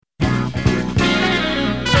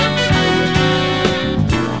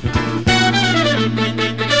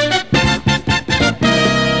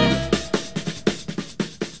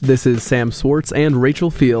This is Sam Swartz and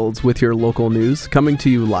Rachel Fields with your local news, coming to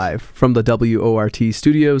you live from the WORT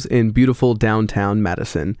studios in beautiful downtown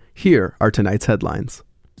Madison. Here are tonight's headlines.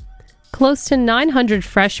 Close to 900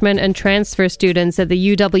 freshmen and transfer students at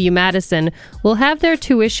the UW-Madison will have their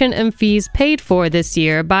tuition and fees paid for this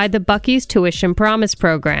year by the Buc-ee's Tuition Promise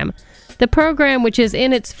program. The program, which is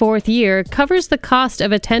in its fourth year, covers the cost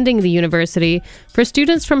of attending the university for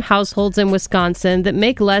students from households in Wisconsin that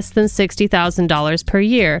make less than $60,000 per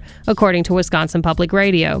year, according to Wisconsin Public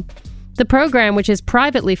Radio. The program, which is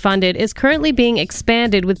privately funded, is currently being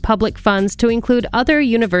expanded with public funds to include other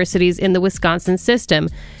universities in the Wisconsin system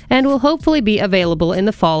and will hopefully be available in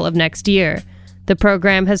the fall of next year. The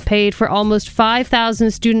program has paid for almost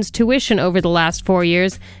 5,000 students' tuition over the last 4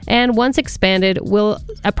 years, and once expanded, will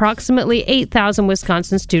approximately 8,000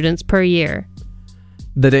 Wisconsin students per year.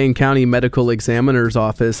 The Dane County Medical Examiner's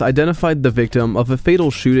Office identified the victim of a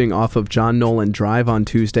fatal shooting off of John Nolan Drive on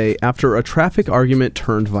Tuesday after a traffic argument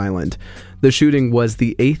turned violent. The shooting was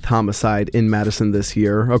the 8th homicide in Madison this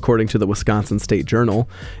year, according to the Wisconsin State Journal.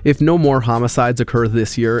 If no more homicides occur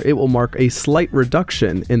this year, it will mark a slight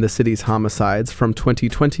reduction in the city's homicides from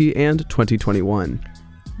 2020 and 2021.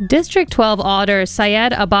 District 12 Auditor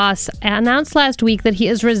Syed Abbas announced last week that he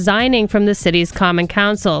is resigning from the city's Common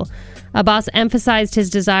Council. Abbas emphasized his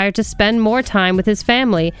desire to spend more time with his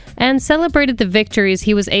family and celebrated the victories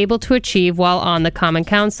he was able to achieve while on the Common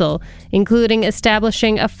Council, including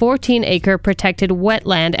establishing a 14-acre protected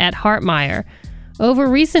wetland at Hartmeyer. Over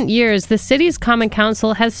recent years, the city's Common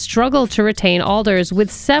Council has struggled to retain alders,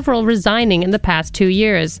 with several resigning in the past 2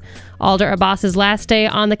 years. Alder Abbas's last day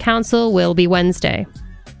on the council will be Wednesday.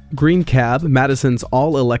 Green Cab, Madison's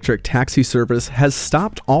all-electric taxi service, has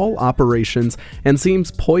stopped all operations and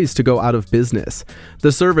seems poised to go out of business.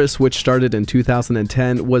 The service, which started in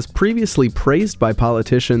 2010, was previously praised by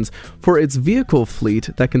politicians for its vehicle fleet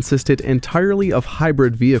that consisted entirely of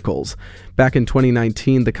hybrid vehicles. Back in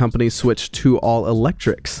 2019, the company switched to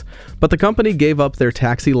all-electrics. But the company gave up their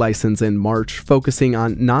taxi license in March, focusing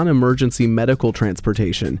on non-emergency medical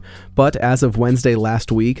transportation. But as of Wednesday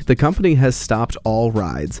last week, the company has stopped all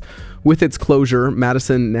rides. With its closure,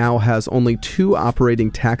 Madison now has only 2 operating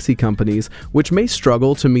taxi companies, which may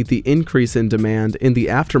struggle to meet the increase in demand in the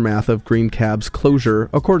aftermath of Green Cab's closure,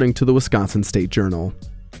 according to the Wisconsin State Journal.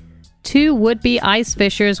 2 would-be ice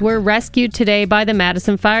fishers were rescued today by the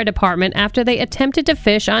Madison Fire Department after they attempted to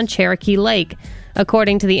fish on Cherokee Lake.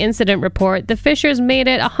 According to the incident report, the fishers made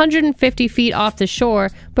it 150 feet off the shore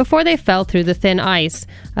before they fell through the thin ice.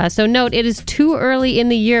 So note, it is too early in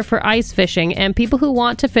the year for ice fishing, and people who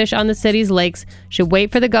want to fish on the city's lakes should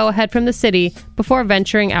wait for the go-ahead from the city before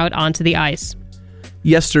venturing out onto the ice.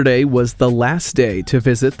 Yesterday was the last day to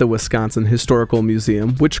visit the Wisconsin Historical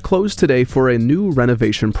Museum, which closed today for a new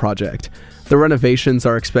renovation project. The renovations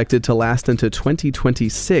are expected to last into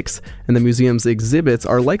 2026, and the museum's exhibits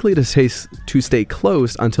are likely to stay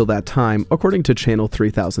closed until that time, according to Channel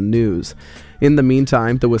 3000 News. In the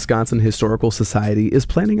meantime, the Wisconsin Historical Society is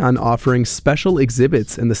planning on offering special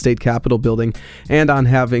exhibits in the state capitol building and on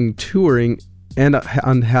having touring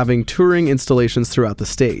installations throughout the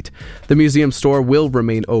state. The museum store will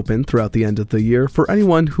remain open throughout the end of the year for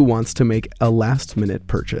anyone who wants to make a last-minute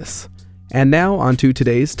purchase. And now on to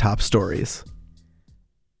today's top stories.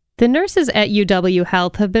 The nurses at UW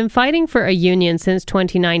Health have been fighting for a union since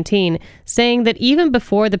 2019, saying that even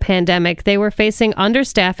before the pandemic, they were facing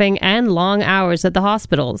understaffing and long hours at the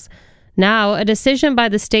hospitals. Now, a decision by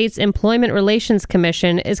the state's Employment Relations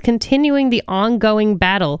Commission is continuing the ongoing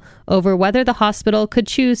battle over whether the hospital could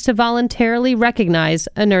choose to voluntarily recognize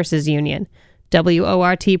a nurses' union.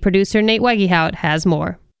 WORT producer Nate Wegehout has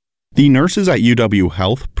more. The nurses at UW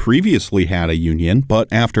Health previously had a union, but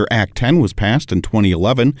after Act 10 was passed in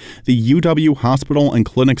 2011, the UW Hospital and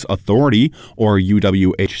Clinics Authority, or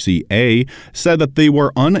UWHCA, said that they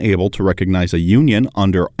were unable to recognize a union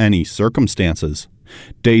under any circumstances.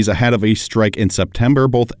 Days ahead of a strike in September,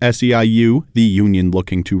 both SEIU, the union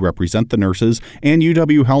looking to represent the nurses, and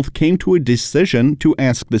UW Health came to a decision to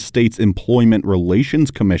ask the state's Employment Relations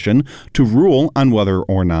Commission to rule on whether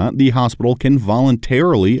or not the hospital can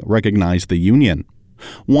voluntarily recognize the union.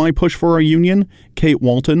 Why push for a union? Kate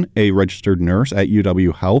Walton, a registered nurse at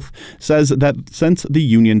UW Health, says that since the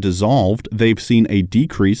union dissolved, they've seen a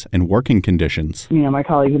decrease in working conditions. My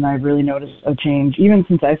colleagues and I have really noticed a change. Even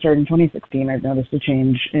since I started in 2016, I've noticed a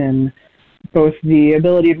change in both the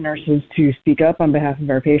ability of nurses to speak up on behalf of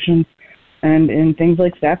our patients and in things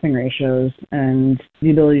like staffing ratios and the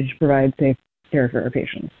ability to provide safe care for our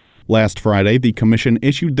patients. Last Friday, the commission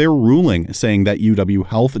issued their ruling saying that UW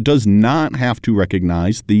Health does not have to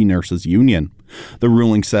recognize the nurses' union. The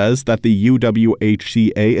ruling says that the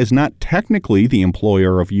UW-HCA is not technically the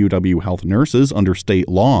employer of UW Health nurses under state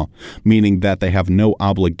law, meaning that they have no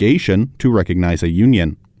obligation to recognize a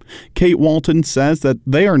union. Kate Walton says that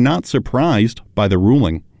they are not surprised by the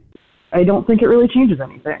ruling. I don't think it really changes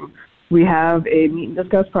anything. We have a meet and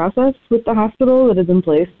discuss process with the hospital that is in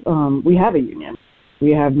place. We have a union.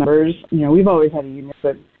 We have members. We've always had a union,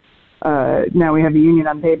 but now we have a union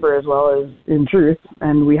on paper as well as in truth,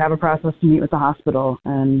 and we have a process to meet with the hospital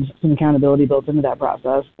and some accountability built into that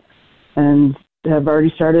process, and have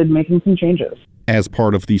already started making some changes. As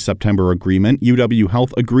part of the September agreement, UW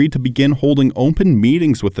Health agreed to begin holding open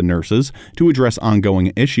meetings with the nurses to address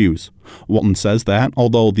ongoing issues. Walton says that,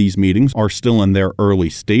 although these meetings are still in their early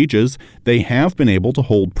stages, they have been able to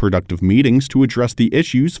hold productive meetings to address the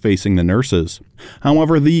issues facing the nurses.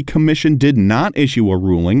 However, the commission did not issue a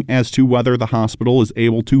ruling as to whether the hospital is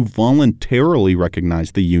able to voluntarily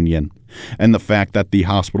recognize the union. And the fact that the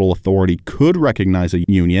hospital authority could recognize a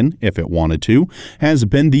union, if it wanted to, has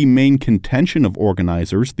been the main contention of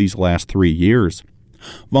organizers these last 3 years.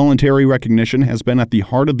 Voluntary recognition has been at the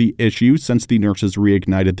heart of the issue since the nurses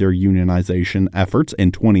reignited their unionization efforts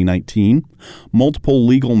in 2019. Multiple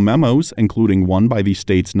legal memos, including one by the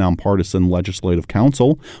state's nonpartisan legislative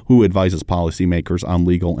council, who advises policymakers on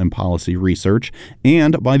legal and policy research,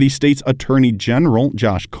 and by the state's attorney general,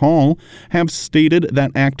 Josh Kaul, have stated that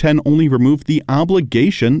Act 10 only removed the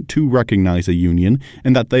obligation to recognize a union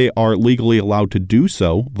and that they are legally allowed to do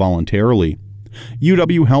so voluntarily.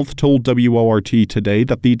 UW Health told WORT today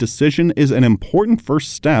that the decision is an important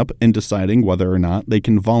first step in deciding whether or not they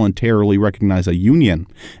can voluntarily recognize a union,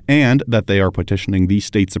 and that they are petitioning the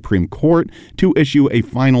state Supreme Court to issue a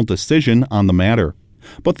final decision on the matter.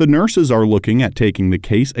 But the nurses are looking at taking the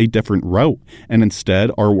case a different route, and instead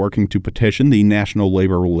are working to petition the National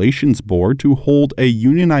Labor Relations Board to hold a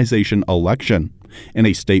unionization election. In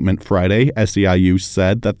a statement Friday, SEIU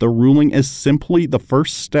said that the ruling is simply the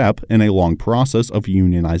first step in a long process of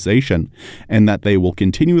unionization, and that they will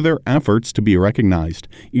continue their efforts to be recognized,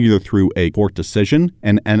 either through a court decision,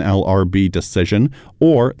 an NLRB decision,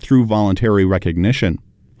 or through voluntary recognition.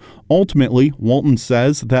 Ultimately, Walton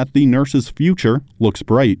says that the nurses' future looks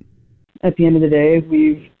bright. At the end of the day,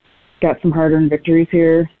 we've got some hard-earned victories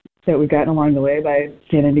here that we've gotten along the way by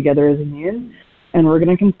standing together as a union. And we're going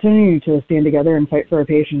to continue to stand together and fight for our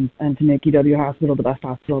patients and to make UW Hospital the best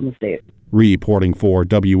hospital in the state. Reporting for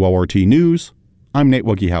WORT News, I'm Nate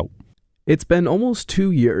Wuggehout. It's been almost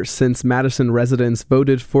 2 years since Madison residents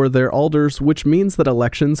voted for their alders, which means that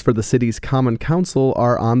elections for the city's Common Council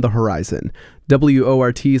are on the horizon.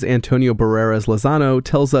 WORT's Antonio Barreras Lozano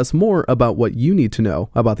tells us more about what you need to know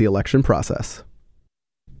about the election process.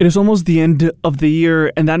 It is almost the end of the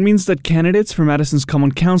year, and that means that candidates for Madison's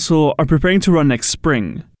Common Council are preparing to run next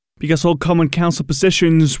spring. Because all Common Council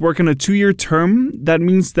positions work on a 2-year term, that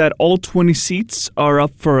means that all 20 seats are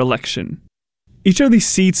up for election. Each of these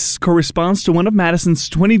seats corresponds to one of Madison's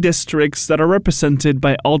 20 districts that are represented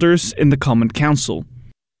by alders in the Common Council.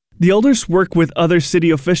 The alders work with other city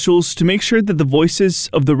officials to make sure that the voices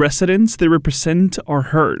of the residents they represent are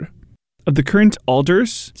heard. Of the current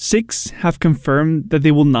alders, 6 have confirmed that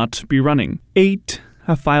they will not be running. 8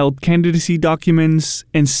 have filed candidacy documents,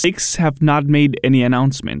 and 6 have not made any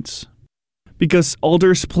announcements. Because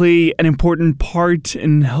alders play an important part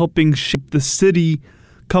in helping shape the city,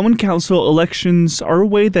 Common Council elections are a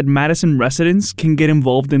way that Madison residents can get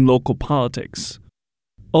involved in local politics.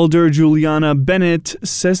 Alder Juliana Bennett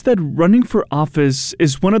says that running for office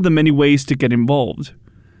is one of the many ways to get involved.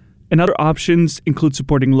 And other options include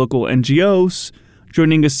supporting local NGOs,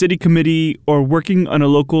 joining a city committee, or working on a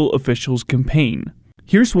local official's campaign.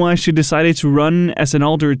 Here's why she decided to run as an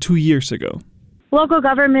alder 2 years ago. Local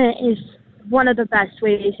government is one of the best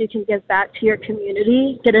ways you can give back to your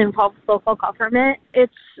community, get involved with local government.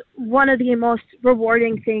 It's one of the most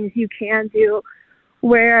rewarding things you can do,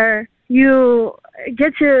 where you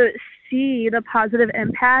get to see the positive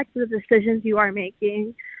impact the decisions you are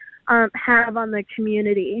making have on the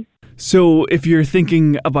community. So if you're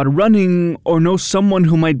thinking about running or know someone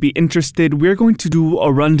who might be interested, we're going to do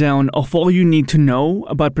a rundown of all you need to know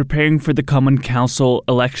about preparing for the Common Council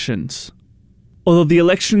elections. Although the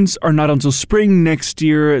elections are not until spring next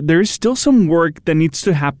year, there is still some work that needs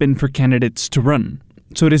to happen for candidates to run.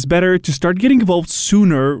 So it is better to start getting involved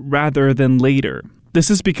sooner rather than later. This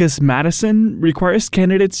is because Madison requires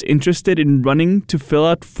candidates interested in running to fill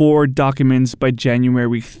out 4 documents by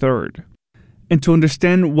January 3rd. And to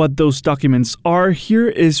understand what those documents are, here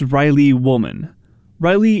is Riley Woolman.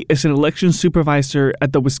 Riley is an election supervisor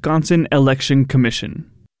at the Wisconsin Election Commission.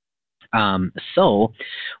 So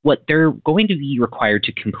what they're going to be required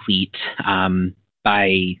to complete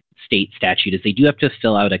by state statute is they do have to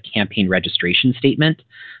fill out a campaign registration statement.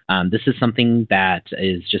 This is something that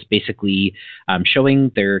is just basically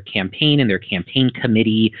showing their campaign and their campaign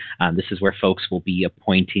committee. This is where folks will be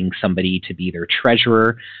appointing somebody to be their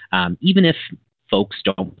treasurer. Even if folks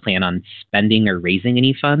don't plan on spending or raising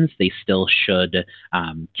any funds, they still should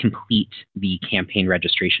complete the campaign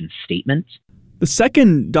registration statement. The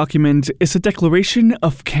second document is a declaration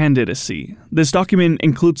of candidacy. This document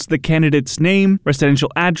includes the candidate's name,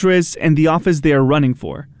 residential address, and the office they are running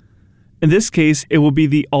for. In this case, it will be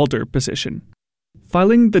the alder position.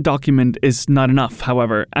 Filing the document is not enough,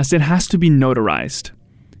 however, as it has to be notarized.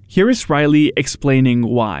 Here is Riley explaining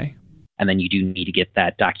why. And then you do need to get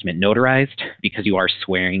that document notarized because you are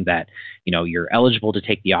swearing that, you're eligible to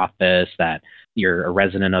take the office, that you're a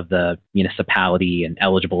resident of the municipality and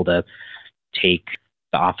eligible to take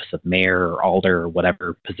the office of mayor or alder or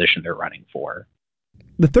whatever position they're running for.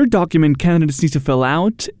 The third document candidates need to fill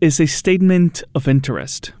out is a statement of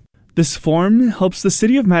interest. This form helps the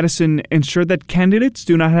City of Madison ensure that candidates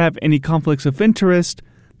do not have any conflicts of interest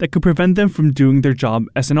that could prevent them from doing their job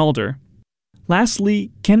as an alder.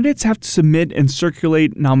 Lastly, candidates have to submit and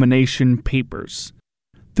circulate nomination papers.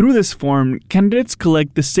 Through this form, candidates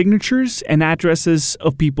collect the signatures and addresses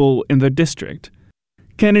of people in their district.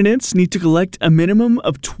 Candidates need to collect a minimum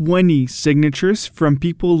of 20 signatures from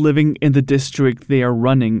people living in the district they are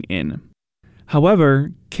running in.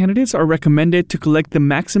 However, candidates are recommended to collect the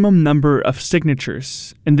maximum number of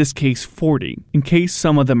signatures, in this case 40, in case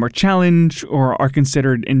some of them are challenged or are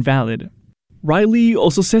considered invalid. Riley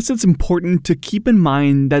also says it's important to keep in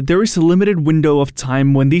mind that there is a limited window of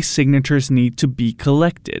time when these signatures need to be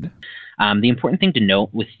collected. The important thing to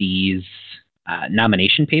note with these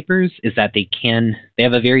nomination papers is that they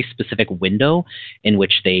have a very specific window in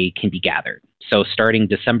which they can be gathered. So starting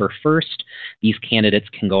December 1st, these candidates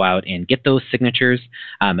can go out and get those signatures,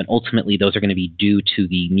 and ultimately those are going to be due to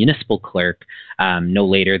the municipal clerk no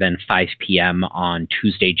later than 5 p.m. on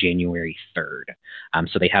Tuesday, January 3rd.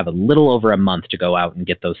 So they have a little over a month to go out and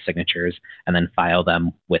get those signatures and then file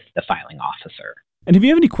them with the filing officer. And if you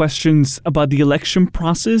have any questions about the election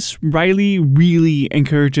process, Riley really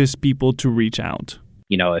encourages people to reach out.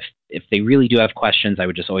 If they really do have questions, I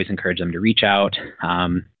would just always encourage them to reach out,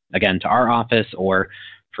 again, to our office, or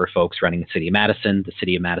for folks running the City of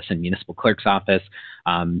Madison Municipal Clerk's Office,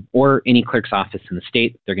 or any clerk's office in the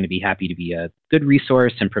state. They're going to be happy to be a good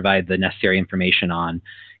resource and provide the necessary information on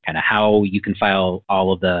kind of how you can file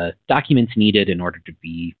all of the documents needed in order to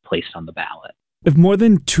be placed on the ballot. If more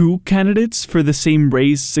than 2 candidates for the same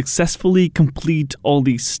race successfully complete all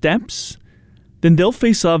these steps, then they'll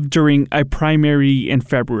face off during a primary in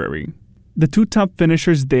February. The 2 top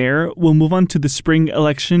finishers there will move on to the spring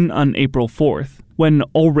election on April 4th, when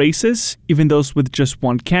all races, even those with just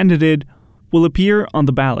 1 candidate, will appear on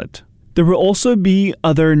the ballot. There will also be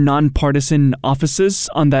other nonpartisan offices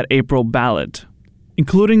on that April ballot,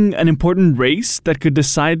 including an important race that could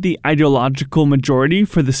decide the ideological majority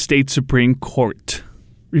for the state Supreme Court.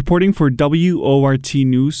 Reporting for WORT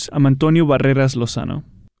News, I'm Antonio Barreras Lozano.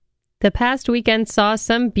 The past weekend saw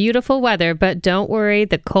some beautiful weather, but don't worry,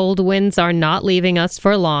 the cold winds are not leaving us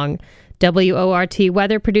for long. WORT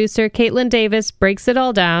weather producer Caitlin Davis breaks it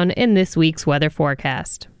all down in this week's weather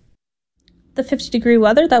forecast. The 50-degree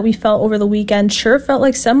weather that we felt over the weekend sure felt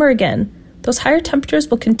like summer again. Those higher temperatures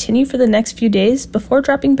will continue for the next few days before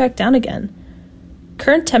dropping back down again.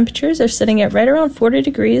 Current temperatures are sitting at right around 40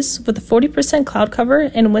 degrees with a 40% cloud cover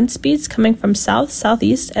and wind speeds coming from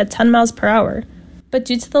south-southeast at 10 miles per hour. But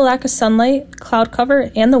due to the lack of sunlight, cloud cover,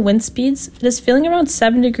 and the wind speeds, it is feeling around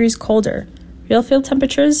 7 degrees colder. Real field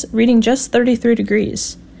temperatures reading just 33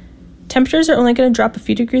 degrees. Temperatures are only going to drop a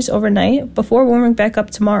few degrees overnight before warming back up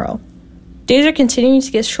tomorrow. Days are continuing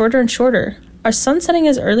to get shorter and shorter. Our sun setting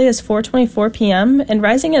as early as 4:24 p.m. and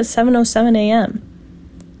rising at 7:07 a.m.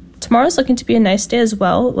 Tomorrow's looking to be a nice day as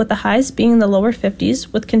well, with the highs being in the lower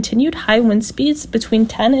 50s with continued high wind speeds between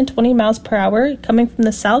 10 and 20 miles per hour coming from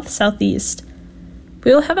the south-southeast.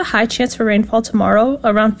 We will have a high chance for rainfall tomorrow,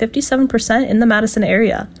 around 57% in the Madison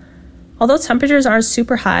area. Although temperatures aren't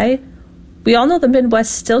super high, we all know the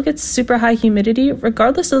Midwest still gets super high humidity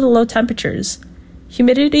regardless of the low temperatures.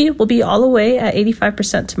 Humidity will be all the way at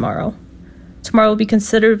 85% tomorrow. Tomorrow will be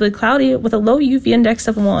considerably cloudy with a low UV index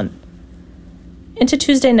of 1. Into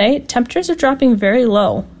Tuesday night, temperatures are dropping very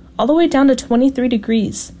low, all the way down to 23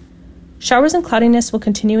 degrees. Showers and cloudiness will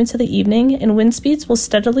continue into the evening, and wind speeds will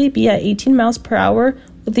steadily be at 18 miles per hour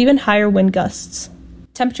with even higher wind gusts.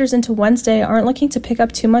 Temperatures into Wednesday aren't looking to pick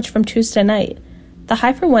up too much from Tuesday night. The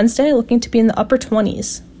high for Wednesday looking to be in the upper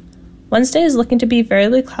 20s. Wednesday is looking to be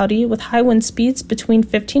variably cloudy with high wind speeds between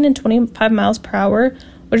 15 and 25 miles per hour,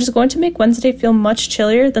 which is going to make Wednesday feel much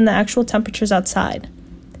chillier than the actual temperatures outside.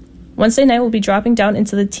 Wednesday night will be dropping down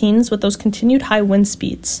into the teens with those continued high wind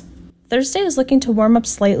speeds. Thursday is looking to warm up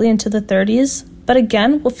slightly into the 30s, but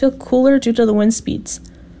again will feel cooler due to the wind speeds.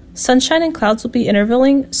 Sunshine and clouds will be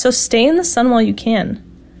intervaling, so stay in the sun while you can.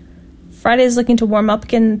 Friday is looking to warm up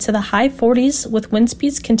again to the high 40s with wind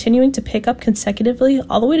speeds continuing to pick up consecutively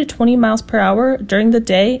all the way to 20 miles per hour during the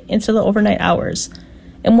day into the overnight hours.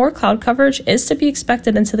 And more cloud coverage is to be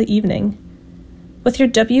expected into the evening. With your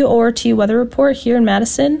WORT weather report here in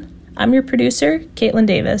Madison, I'm your producer, Caitlin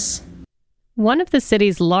Davis. One of the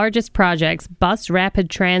city's largest projects, Bus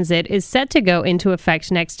Rapid Transit, is set to go into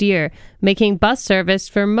effect next year, making bus service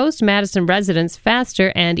for most Madison residents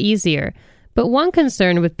faster and easier. But one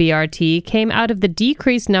concern with BRT came out of the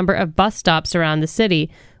decreased number of bus stops around the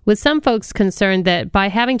city, with some folks concerned that by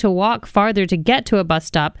having to walk farther to get to a bus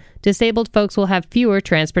stop, disabled folks will have fewer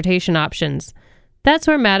transportation options. That's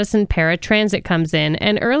where Madison Paratransit comes in,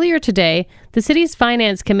 and earlier today, the city's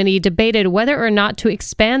finance committee debated whether or not to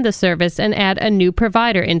expand the service and add a new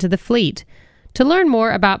provider into the fleet. To learn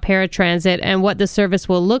more about Paratransit and what the service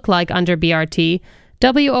will look like under BRT,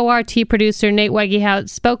 WORT producer Nate Wegehout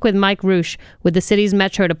spoke with Mike Roosh with the city's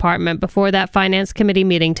Metro Department before that finance committee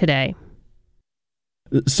meeting today.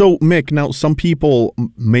 So, Mick, now some people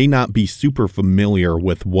may not be super familiar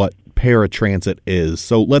with what Paratransit is.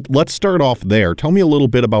 So let's start off there. Tell me a little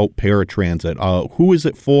bit about Paratransit. Who is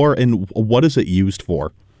it for and what is it used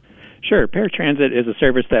for? Sure. Paratransit is a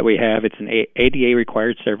service that we have. It's an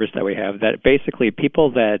ADA-required service that we have that basically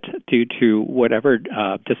people that, due to whatever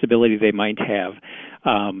disability they might have,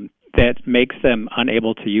 that makes them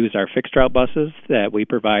unable to use our fixed route buses, that we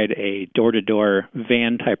provide a door-to-door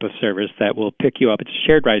van type of service that will pick you up. It's a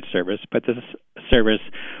shared ride service, but this service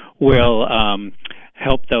will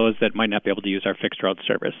help those that might not be able to use our fixed route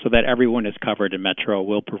service so that everyone is covered, and Metro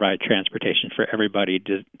will provide transportation for everybody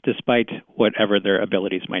despite whatever their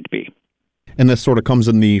abilities might be. And this sort of comes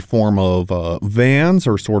in the form of vans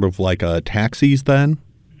or sort of like taxis then?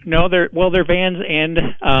 No, they're vans and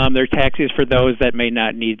they're taxis for those that may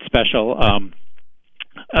not need special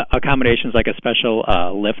accommodations like a special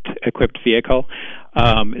lift-equipped vehicle,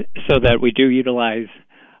 so that we do utilize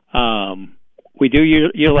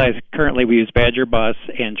currently we use Badger Bus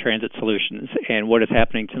and Transit Solutions, and what is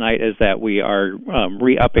happening tonight is that we are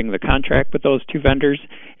re-upping the contract with those two vendors,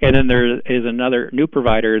 and then there is another new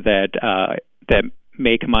provider that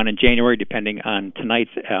may come on in January depending on tonight's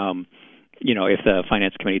if the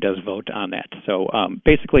Finance Committee does vote on that. So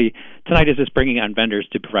basically, tonight is just bringing on vendors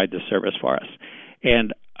to provide this service for us.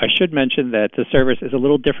 And I should mention that the service is a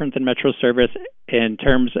little different than Metro service in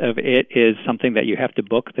terms of it is something that you have to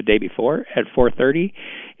book the day before at 4:30.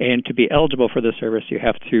 And to be eligible for the service, you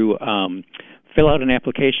have to fill out an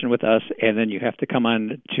application with us, and then you have to come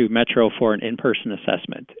on to Metro for an in-person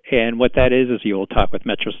assessment. And what that is you will talk with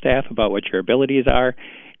Metro staff about what your abilities are,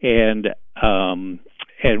 and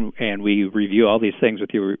we review all these things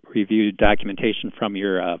with your review documentation from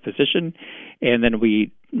your physician, and then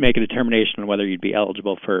we make a determination on whether you'd be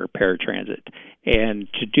eligible for Paratransit. And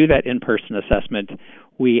to do that in-person assessment,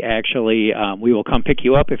 we actually we will come pick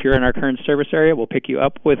you up if you're in our current service area. We'll pick you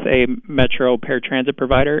up with a Metro Paratransit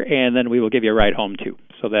provider, and then we will give you a ride home too,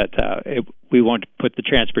 so that we won't put the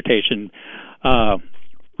transportation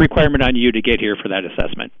requirement on you to get here for that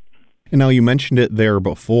assessment. And now you mentioned it there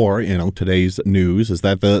before, today's news is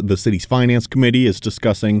that the city's finance committee is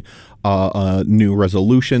discussing a new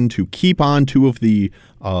resolution to keep on two of the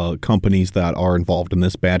companies that are involved in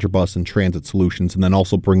this, Badger Bus and Transit Solutions, and then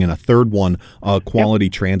also bring in a third one, Quality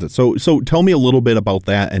Transit. So tell me a little bit about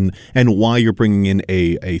that and why you're bringing in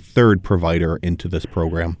a third provider into this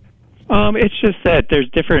program. It's just that there's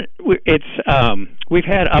different. We've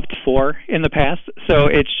had up to 4 in the past, so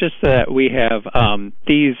it's just that we have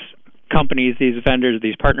these companies, these vendors,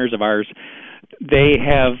 these partners of ours. They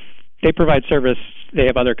provide service. They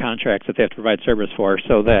have other contracts that they have to provide service for,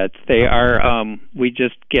 so that they are. We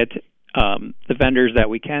just get the vendors that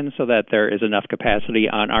we can, so that there is enough capacity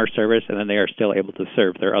on our service, and then they are still able to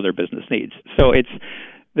serve their other business needs. So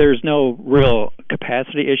there's no real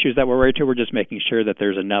capacity issues that we're worried to. We're just making sure that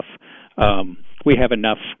there's enough. We have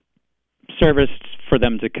enough service for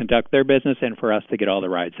them to conduct their business and for us to get all the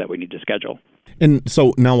rides that we need to schedule. And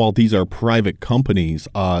so now, while these are private companies,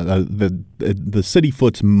 the city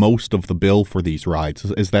foots most of the bill for these rides.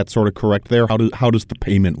 Is that sort of correct there? How does the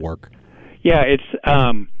payment work? Yeah, it's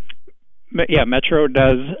Metro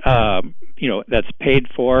does. That's paid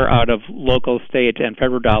for out of local, state, and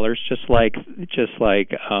federal dollars, just like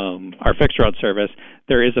our fixed route service.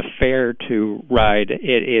 There is a fare to ride.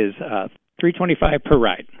 It is $3.25 per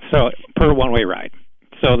ride, so per one-way ride.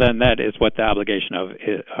 So then that is what the obligation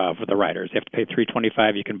for the riders. You have to pay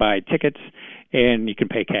 $3.25. You can buy tickets, and you can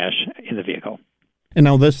pay cash in the vehicle. And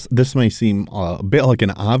now this may seem a bit like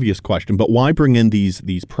an obvious question, but why bring in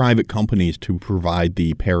these private companies to provide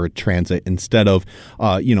the paratransit instead of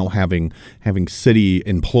having city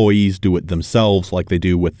employees do it themselves like they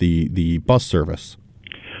do with the bus service?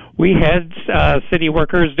 We had city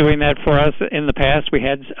workers doing that for us in the past. We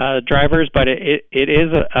had drivers, but it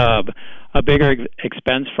is a bigger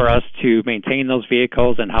expense for us to maintain those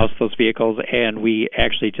vehicles and house those vehicles, and we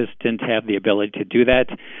actually just didn't have the ability to do that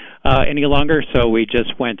any longer. So we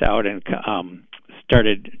just went out and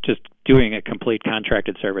started just doing a complete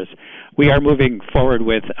contracted service. We are moving forward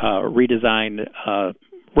with redesigned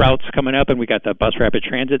routes coming up, and we got the bus rapid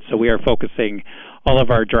transit, so we are focusing all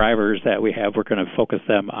of our drivers that we have, we're going to focus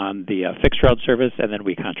them on the fixed route service, and then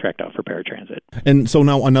we contract out for paratransit. And so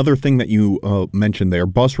now another thing that you mentioned there,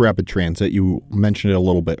 bus rapid transit, you mentioned it a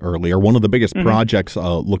little bit earlier, one of the biggest projects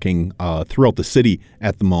looking throughout the city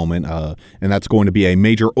at the moment, and that's going to be a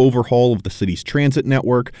major overhaul of the city's transit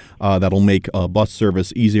network that'll make bus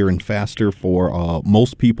service easier and faster for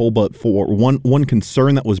most people. But for one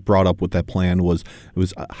concern that was brought up with that plan was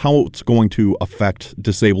how it's going to affect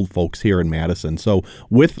disabled folks here in Madison. So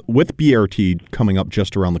with BRT coming up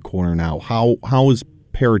just around the corner now, how is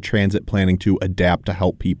paratransit planning to adapt to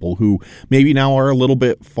help people who maybe now are a little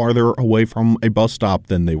bit farther away from a bus stop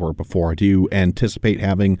than they were before? Do you anticipate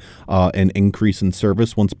having an increase in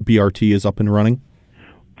service once BRT is up and running?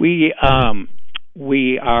 We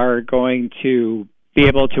are going to be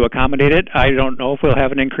able to accommodate it. I don't know if we'll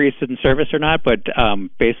have an increase in service or not, but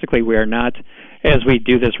basically we are not, as we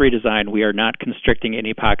do this redesign, we are not constricting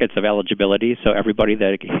any pockets of eligibility. So everybody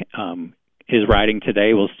that is riding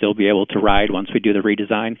today will still be able to ride once we do the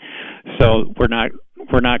redesign. So we're not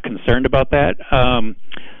concerned about that.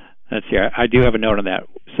 Let's see. I do have a note on that.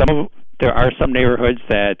 There are some neighborhoods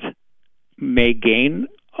that may gain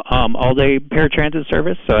all-day paratransit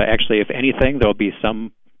service. So actually, if anything, there will be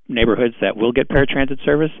some neighborhoods that will get paratransit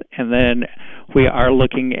service, and then we are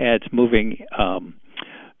looking at moving.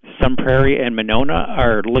 Sun Prairie and Monona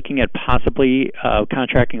are looking at possibly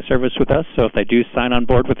contracting service with us. So if they do sign on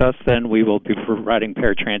board with us, then we will be providing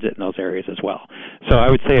paratransit in those areas as well. So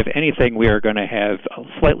I would say, if anything, we are going to have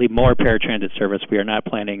slightly more paratransit service. We are not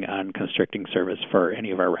planning on constricting service for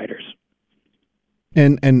any of our riders.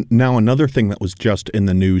 And now another thing that was just in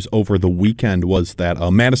the news over the weekend was that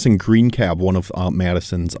Madison Green Cab, one of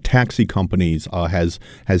Madison's taxi companies, has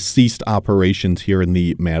ceased operations here in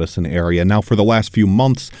the Madison area. Now, for the last few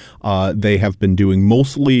months, they have been doing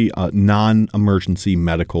mostly non-emergency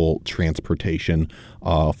medical transportation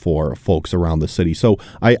for folks around the city. So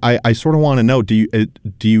I sort of want to know, do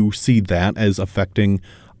you see that as affecting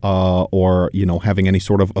or having any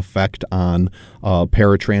sort of effect on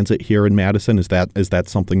paratransit here in Madison? Is that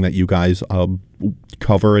something that you guys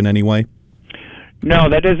cover in any way? No,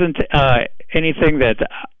 that isn't anything that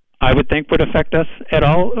I would think would affect us at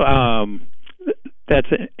all. That's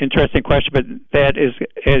an interesting question, but that is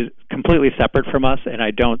completely separate from us, and I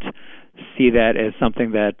don't see that as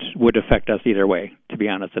something that would affect us either way, to be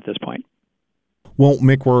honest, at this point. Well,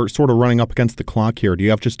 Mick, we're sort of running up against the clock here. Do you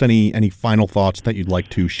have just any final thoughts that you'd like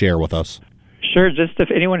to share with us? Sure. Just if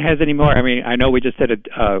anyone has any more, I know we just did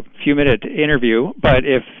a few-minute interview, but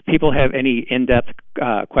if people have any in-depth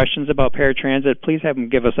questions about paratransit, please have them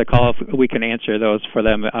give us a call. If we can answer those for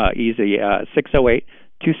them easy.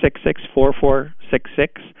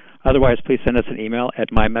 608-266-4466. Otherwise, please send us an email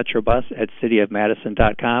at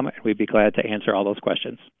mymetrobus@cityofmadison.com, and we'd be glad to answer all those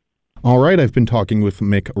questions. All right, I've been talking with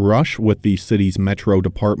Mick Rush with the city's Metro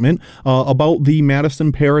Department about the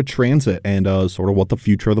Madison Paratransit and sort of what the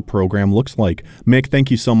future of the program looks like. Mick, thank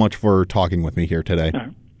you so much for talking with me here today.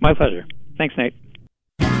 My pleasure. Thanks, Nate.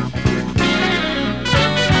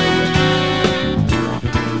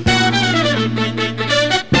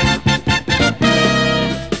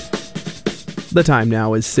 The time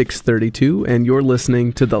now is 6:32, and you're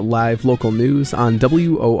listening to the live local news on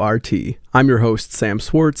WORT. I'm your host, Sam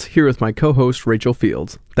Swartz, here with my co-host, Rachel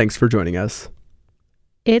Fields. Thanks for joining us.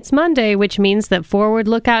 It's Monday, which means that Forward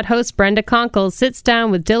Lookout host Brenda Conkle sits down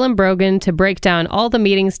with Dylan Brogan to break down all the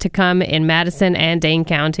meetings to come in Madison and Dane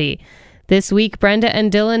County. This week, Brenda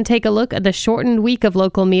and Dylan take a look at the shortened week of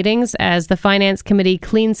local meetings as the Finance Committee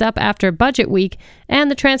cleans up after Budget Week and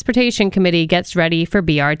the Transportation Committee gets ready for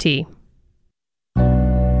BRT.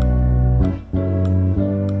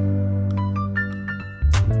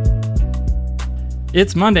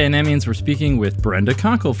 It's Monday, and that means we're speaking with Brenda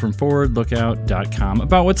Conkle from ForwardLookout.com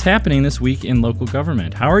about what's happening this week in local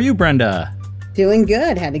government. How are you, Brenda? Doing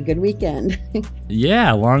good. Had a good weekend.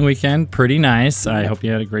 Yeah, long weekend. Pretty nice. I hope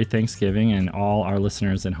you had a great Thanksgiving, and all our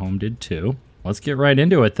listeners at home did too. Let's get right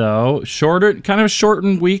into it, though. Kind of a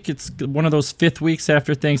shortened week. It's one of those 5th weeks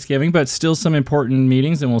after Thanksgiving, but still some important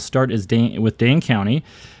meetings, and we'll start with Dane County.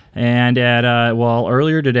 And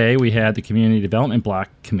earlier today we had the Community Development Block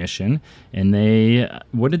Commission, and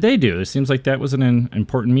what did they do? It seems like that was an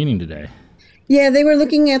important meeting today. Yeah, they were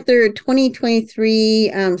looking at their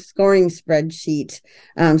 2023 scoring spreadsheet.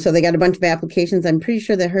 So they got a bunch of applications. I'm pretty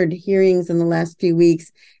sure they heard hearings in the last few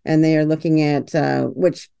weeks, and they are looking at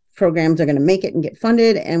which programs are going to make it and get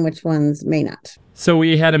funded and which ones may not. So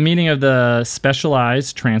we had a meeting of the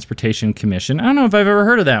Specialized Transportation Commission. I don't know if I've ever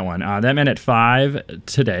heard of that one. That met at 5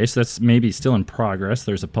 today, so that's maybe still in progress.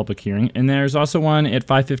 There's a public hearing. And there's also one at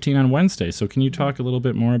 5:15 on Wednesday. So can you talk a little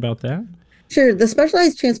bit more about that? Sure. The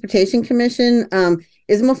Specialized Transportation Commission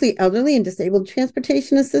is mostly elderly and disabled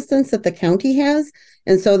transportation assistance that the county has.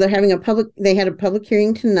 And so they had a public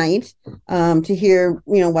hearing tonight to hear,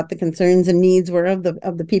 what the concerns and needs were of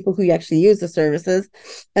the people who actually use the services.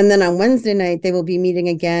 And then on Wednesday night, they will be meeting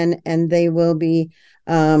again, and they will be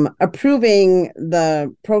approving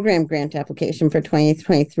the program grant application for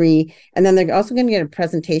 2023. And then they're also going to get a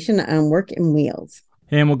presentation on Work in Wheels.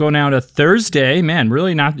 And we'll go now to Thursday. Man,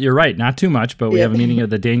 really you're right, not too much, but we have a meeting of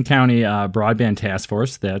the Dane County Broadband Task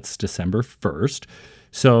Force. That's December 1st.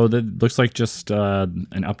 So that looks like just an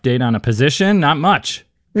update on a position, not much.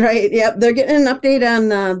 Right, yep. They're getting an update on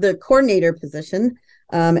the coordinator position.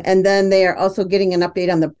 And then they are also getting an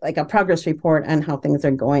update on a progress report on how things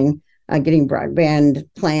are going, getting broadband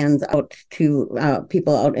plans out to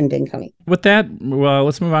people out in Dane County. With that,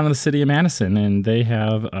 let's move on to the city of Madison, and they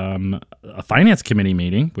have a finance committee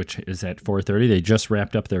meeting, which is at 4:30. They just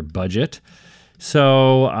wrapped up their budget.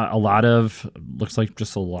 So looks like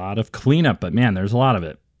just a lot of cleanup, but man, there's a lot of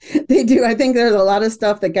it. They do. I think there's a lot of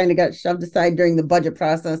stuff that kind of got shoved aside during the budget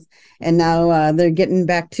process, and now they're getting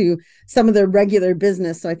back to some of their regular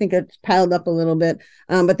business. So I think it's piled up a little bit.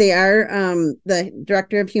 But they are the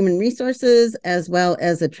Director of Human Resources as well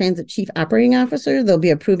as the Transit Chief Operating Officer. They'll be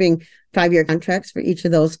approving 5-year contracts for each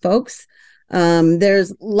of those folks.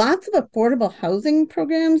 There's lots of affordable housing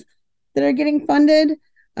programs that are getting funded.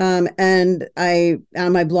 And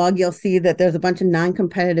on my blog, you'll see that there's a bunch of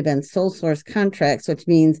non-competitive and sole source contracts, which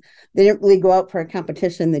means they didn't really go out for a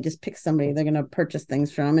competition. They just pick somebody they're going to purchase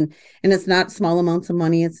things from. And it's not small amounts of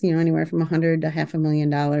money. It's, anywhere from $100,000 to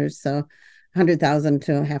 $500,000. So $100,000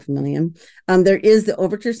 to $500,000. There is the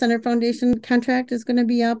Overture Center Foundation contract is going to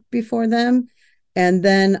be up before them. And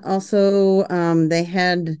then also they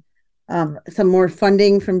had some more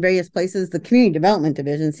funding from various places. The Community Development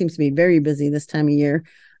Division seems to be very busy this time of year.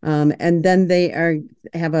 And then they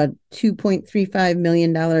have a $2.35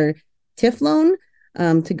 million TIF loan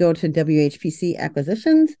to go to WHPC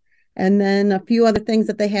acquisitions. And then a few other things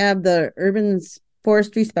that they have, the Urban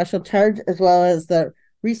Forestry Special Charge, as well as the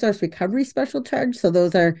Resource Recovery Special Charge. So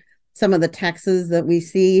those are some of the taxes that we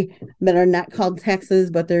see that are not called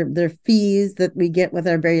taxes, but they're fees that we get with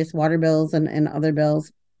our various water bills and other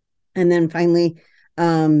bills. And then finally,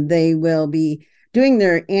 they will be doing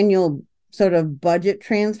their annual sort of budget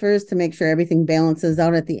transfers to make sure everything balances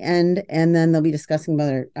out at the end. And then they'll be discussing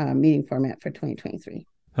their meeting format for 2023.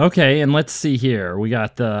 Okay, and let's see here. We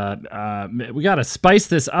got we got to spice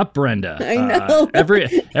this up, Brenda. I know.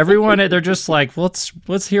 Everyone, they're just like, let's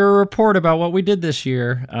hear a report about what we did this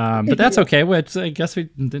year. But that's okay. I guess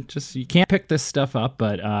you can't pick this stuff up,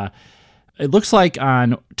 but. It looks like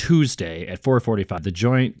on Tuesday at 4:45, the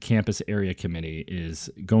Joint Campus Area Committee is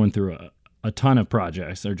going through a ton of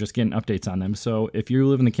projects. They're just getting updates on them. So if you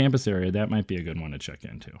live in the campus area, that might be a good one to check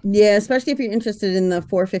into. Yeah, especially if you're interested in the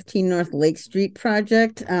 415 North Lake Street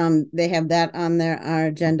project. They have that on their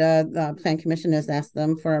agenda. The Plan Commission has asked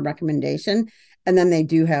them for a recommendation. And then they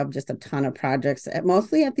do have just a ton of projects,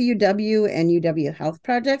 mostly at the UW and UW Health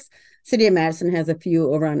projects. City of Madison has a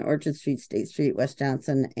few over on Orchard Street, State Street, West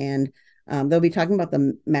Johnson, and they'll be talking about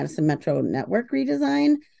the Madison Metro Network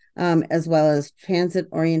redesign, as well as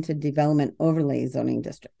transit-oriented development overlay zoning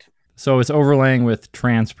district. So it's overlaying with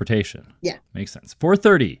transportation. Yeah. Makes sense.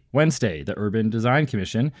 4:30, Wednesday, the Urban Design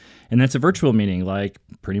Commission. And that's a virtual meeting like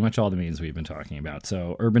pretty much all the meetings we've been talking about.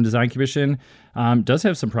 So Urban Design Commission does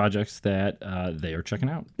have some projects that they are checking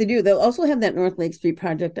out. They do. They'll also have that North Lake Street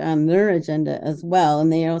project on their agenda as well.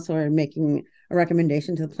 And they also are making a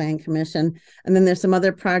recommendation to the Plan Commission. And then there's some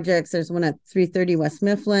other projects. There's one at 330 West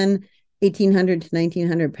Mifflin, 1800 to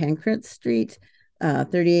 1900 Pancras Street,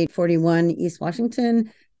 3841 East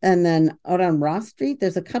Washington, And then out on Ross Street,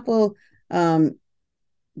 there's a couple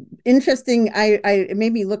interesting, it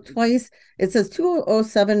made me look twice. It says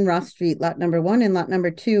 2007 Ross Street, lot number 1 and lot number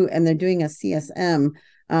 2, and they're doing a CSM.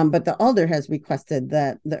 But the Alder has requested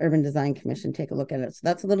that the Urban Design Commission take a look at it. So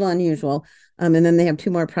that's a little unusual. And then they have 2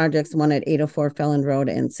 more projects, one at 804 Felland Road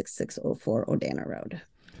and 6604 Odana Road.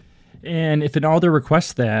 And if an Alder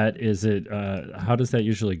requests that, is it how does that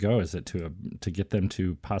usually go? Is it to get them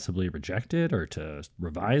to possibly reject it or to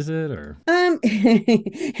revise it, or?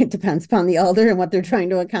 It depends upon the Alder and what they're trying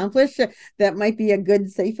to accomplish. That might be a good,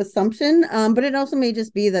 safe assumption. But it also may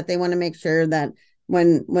just be that they want to make sure that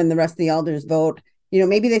when the rest of the Alders vote,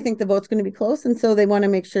 maybe they think the vote's going to be close, and so they want to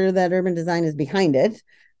make sure that urban design is behind it.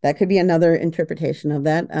 That could be another interpretation of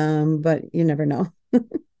that, but you never know.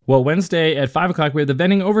 Well, Wednesday at 5 o'clock, we have the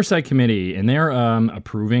Vending Oversight Committee, and they're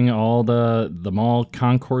approving all the mall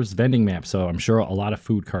concourse vending maps. So I'm sure a lot of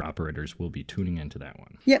food cart operators will be tuning into that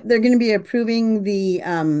one. Yep, they're going to be approving the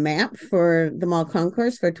map for the mall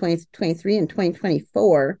concourse for 2023 and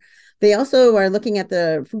 2024. They also are looking at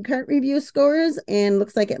the food cart review scores, and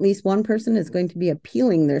looks like at least one person is going to be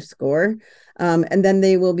appealing their score. And then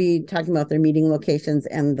they will be talking about their meeting locations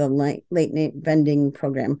and the late night vending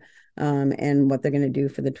program. And what they're going to do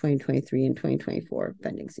for the 2023 and 2024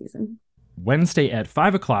 vending season. Wednesday at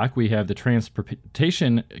 5 o'clock, we have the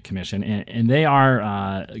Transportation Commission, and they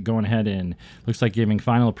are going ahead and looks like giving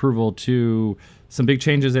final approval to some big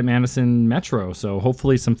changes at Madison Metro. So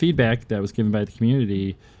hopefully some feedback that was given by the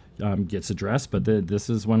community gets addressed, but this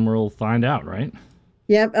is when we'll find out, right?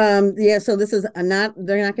 Yep. So this is they're not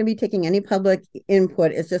going to be taking any public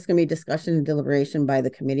input. It's just going to be discussion and deliberation by the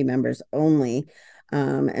committee members only.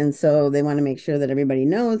 And so they want to make sure that everybody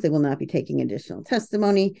knows they will not be taking additional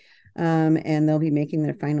testimony, and they'll be making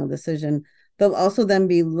their final decision. They'll also then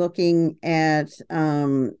be looking at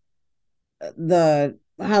how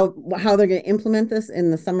they're going to implement this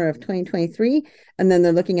in the summer of 2023, and then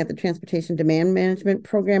they're looking at the Transportation Demand Management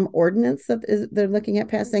Program ordinance they're looking at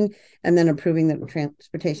passing, and then approving the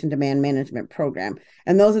Transportation Demand Management Program.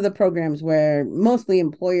 And those are the programs where mostly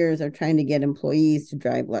employers are trying to get employees to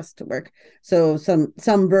drive less to work. So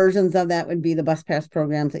some versions of that would be the bus pass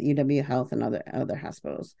programs at UW Health and other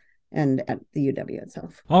hospitals, and at the UW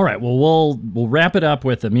itself. All right. Well, we'll wrap it up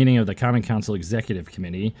with the meeting of the Common Council Executive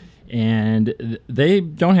Committee, and they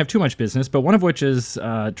don't have too much business, but one of which is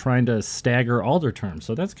trying to stagger Alder terms.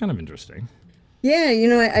 So that's kind of interesting.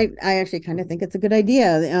 Yeah, I actually kind of think it's a good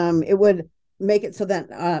idea. It would make it so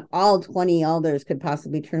that all 20 Alders could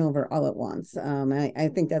possibly turn over all at once. I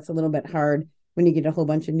think that's a little bit hard when you get a whole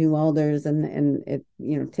bunch of new Alders, and it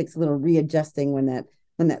takes a little readjusting when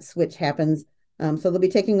that switch happens. So they'll be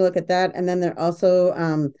taking a look at that. And then they're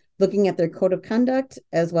also looking at their code of conduct,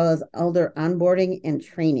 as well as Alder onboarding and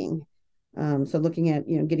training. So looking at,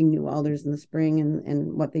 getting new Alders in the spring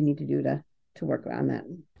and what they need to do to work on that.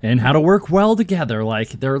 And how to work well together.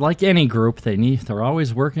 They're like any group. They're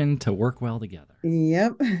always working to work well together.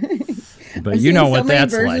 Yep. But you know what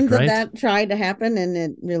that's like, right? That tried to happen, and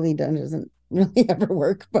it really doesn't really ever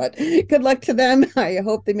work. But good luck to them. I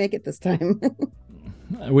hope they make it this time.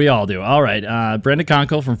 We all do. All right. Brenda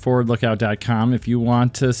Conkle from ForwardLookout.com. If you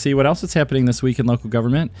want to see what else is happening this week in local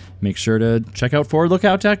government, make sure to check out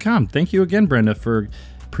ForwardLookout.com. Thank you again, Brenda, for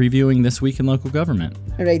previewing this week in local government.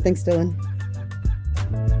 All right. Thanks, Dylan.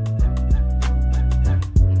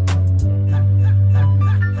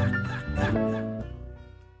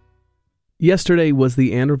 Yesterday was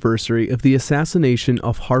the anniversary of the assassination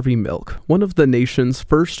of Harvey Milk, one of the nation's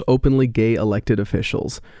first openly gay elected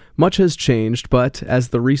officials. Much has changed, but as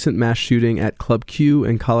the recent mass shooting at Club Q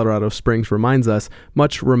in Colorado Springs reminds us,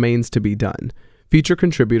 much remains to be done. Feature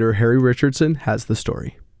contributor Harry Richardson has the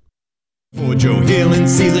story. For Joe Hill and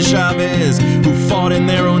Cesar Chavez, who fought in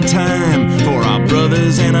their own time, for our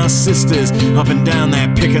brothers and our sisters up and down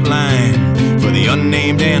that picket line, for the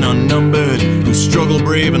unnamed and unnumbered who struggle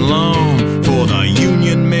brave and long, for the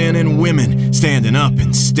union men and women standing up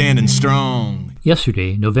and standing strong.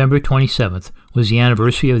 Yesterday, November 27th, was the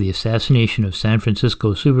anniversary of the assassination of San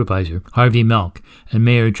Francisco Supervisor Harvey Milk and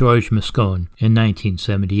Mayor George Moscone in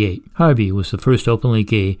 1978. Harvey was the first openly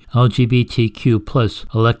gay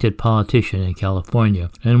LGBTQ+ elected politician in California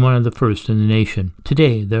and one of the first in the nation.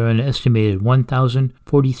 Today, there are an estimated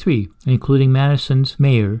 1,043, including Madison's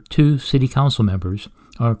mayor, 2 city council members,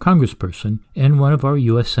 our congressperson, and one of our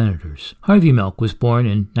U.S. senators. Harvey Milk was born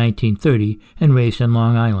in 1930 and raised in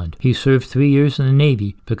Long Island. He served 3 years in the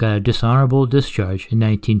Navy, but got a dishonorable discharge in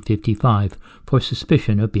 1955 for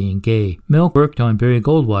suspicion of being gay. Milk worked on Barry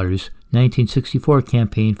Goldwater's 1964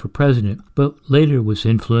 campaign for president, but later was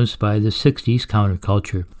influenced by the 60s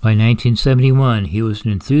counterculture. By 1971, he was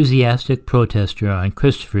an enthusiastic protester on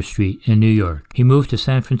Christopher Street in New York. He moved to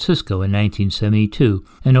San Francisco in 1972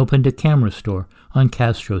 and opened a camera store on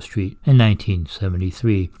Castro Street in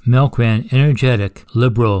 1973. Melk ran energetic,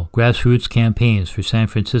 liberal, grassroots campaigns for San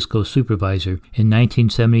Francisco supervisor in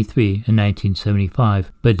 1973 and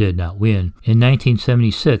 1975, but did not win. In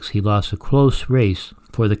 1976, he lost a close race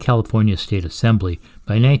for the California State Assembly.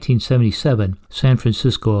 By 1977, San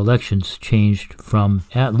Francisco elections changed from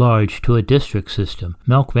at-large to a district system.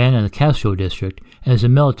 Melk ran in the Castro district as a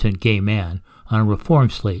militant gay man on a reform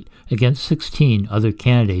slate against 16 other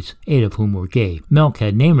candidates, 8 of whom were gay. Melk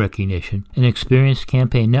had name recognition, an experienced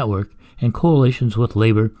campaign network, and coalitions with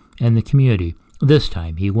labor and the community. This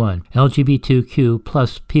time he won. LGBTQ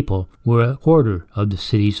plus people were a quarter of the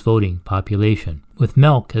city's voting population. With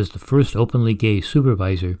Melk as the first openly gay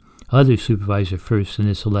supervisor, other supervisor firsts in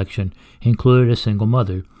this election included a single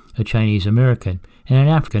mother, a Chinese American, and an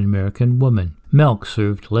African American woman. Melk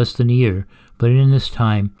served less than a year, but in this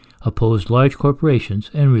time opposed large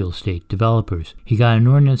corporations and real estate developers. He got an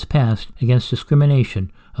ordinance passed against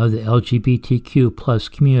discrimination of the LGBTQ plus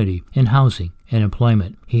community in housing and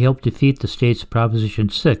employment. He helped defeat the state's Proposition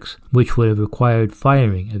 6, which would have required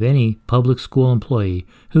firing of any public school employee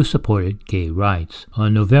who supported gay rights.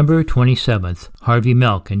 On November 27th, Harvey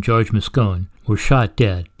Melk and George Moscone were shot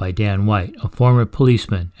dead by Dan White, a former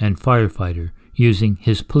policeman and firefighter, using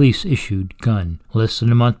his police-issued gun. Less than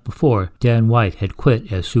a month before, Dan White had quit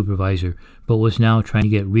as supervisor, but was now trying to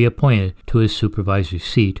get reappointed to his supervisor's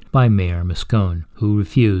seat by Mayor Moscone, who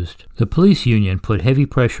refused. The police union put heavy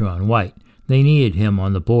pressure on White. They needed him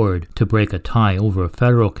on the board to break a tie over a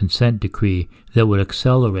federal consent decree that would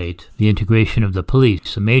accelerate the integration of the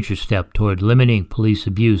police, a major step toward limiting police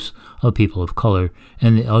abuse of people of color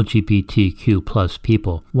and the LGBTQ plus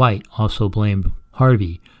people. White also blamed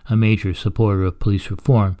Harvey, a major supporter of police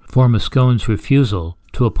reform, for Moscone's refusal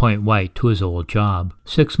to appoint White to his old job.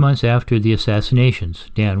 6 months after the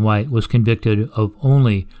assassinations, Dan White was convicted of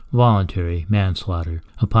only voluntary manslaughter.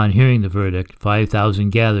 Upon hearing the verdict, 5,000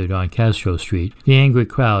 gathered on Castro Street. The angry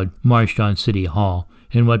crowd marched on City Hall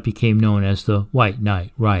in what became known as the White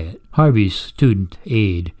Night Riot. Harvey's student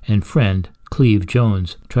aide and friend, Cleve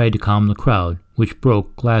Jones, tried to calm the crowd, which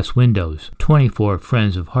broke glass windows. 24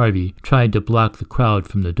 friends of Harvey tried to block the crowd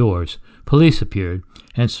from the doors. Police appeared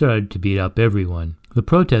and started to beat up everyone. The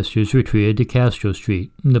protesters retreated to Castro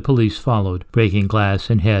Street, and the police followed, breaking glass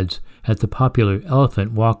and heads at the popular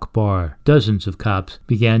Elephant Walk bar. Dozens of cops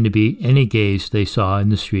began to beat any gays they saw in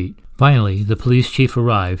the street. Finally, the police chief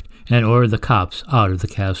arrived and ordered the cops out of the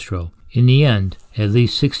Castro. In the end, at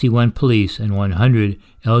least 61 police and 100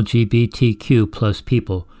 LGBTQ plus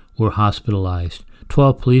people were hospitalized.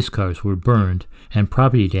 12 police cars were burned, and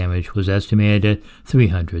property damage was estimated at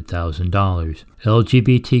 $300,000.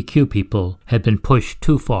 LGBTQ people had been pushed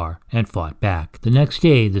too far and fought back. The next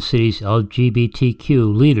day, the city's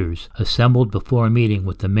LGBTQ leaders assembled before a meeting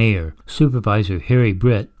with the mayor. Supervisor Harry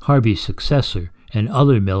Britt, Harvey's successor, and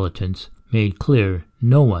other militants made clear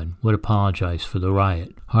no one would apologize for the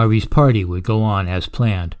riot. Harvey's party would go on as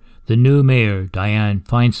planned. The new mayor, Dianne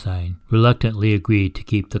Feinstein, reluctantly agreed to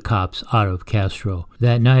keep the cops out of Castro.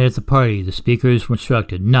 That night at the party, the speakers were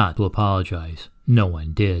instructed not to apologize. No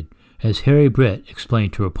one did. As Harry Britt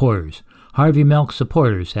explained to reporters, Harvey Melk's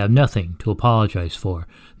supporters have nothing to apologize for.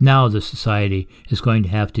 Now the society is going to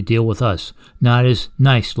have to deal with us, not as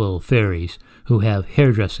nice little fairies who have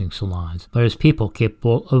hairdressing salons, but as people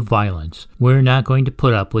capable of violence. We're not going to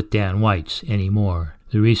put up with Dan Whites anymore.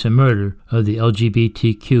 The recent murder of the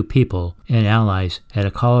LGBTQ people and allies at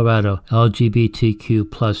a Colorado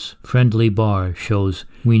LGBTQ plus friendly bar shows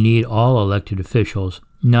we need all elected officials,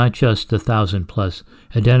 not just the 1,000 plus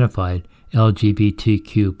identified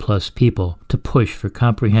LGBTQ plus people, to push for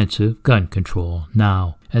comprehensive gun control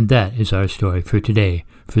now. And that is our story for today.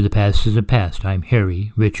 For the Past is the Past, I'm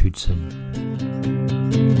Harry Richardson.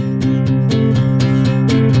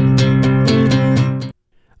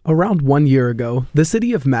 Around 1 year ago, the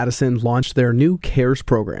city of Madison launched their new CARES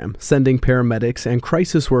program, sending paramedics and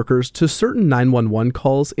crisis workers to certain 911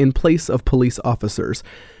 calls in place of police officers.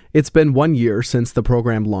 It's been 1 year since the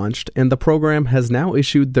program launched, and the program has now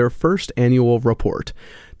issued their first annual report.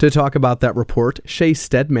 To talk about that report, Shay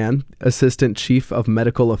Stedman, Assistant Chief of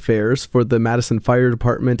Medical Affairs for the Madison Fire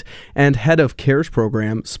Department and Head of CARES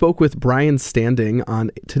Program, spoke with Brian Standing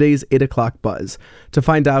on today's 8 o'clock buzz to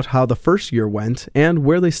find out how the first year went and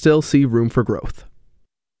where they still see room for growth.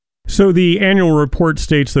 So the annual report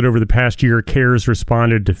states that over the past year, CARES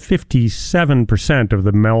responded to 57% of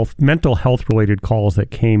the mental health-related calls that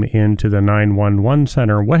came into the 911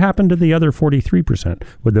 center. What happened to the other 43%?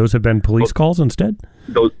 Would those have been police calls instead?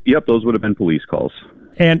 Those would have been police calls.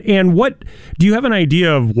 And what do you have an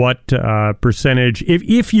idea of what percentage,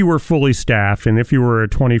 if you were fully staffed and if you were a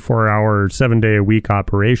 24-hour, 7-day-a-week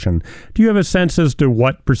operation, do you have a sense as to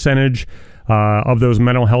what percentage of those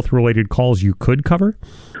mental health-related calls you could cover?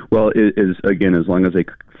 Well, it is, again, as long as they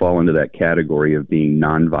fall into that category of being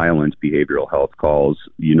nonviolent behavioral health calls,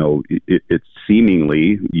 it's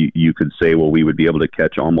seemingly, you could say, well, we would be able to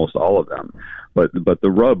catch almost all of them. But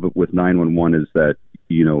the rub with 911 is that,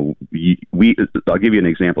 I'll give you an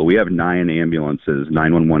example. We have 9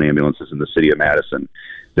 911 ambulances in the city of Madison.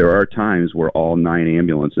 There are times where all 9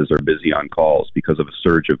 ambulances are busy on calls because of a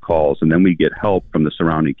surge of calls, and then we get help from the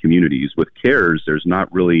surrounding communities. With CARES, there's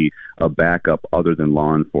not really a backup other than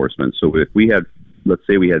law enforcement. So if we had, let's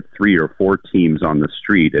say we had 3 or 4 teams on the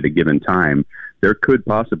street at a given time, there could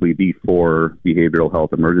possibly be 4 behavioral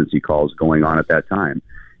health emergency calls going on at that time.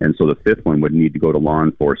 And so the 5th one would need to go to law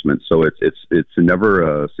enforcement. So it's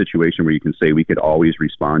never a situation where you can say we could always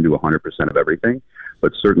respond to 100% of everything,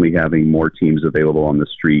 but certainly having more teams available on the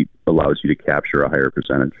street allows you to capture a higher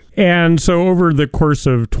percentage. And so over the course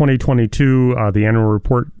of 2022, the annual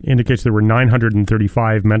report indicates there were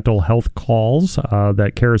 935 mental health calls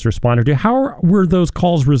that CARES responded to. How were those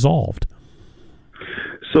calls resolved?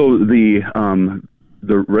 So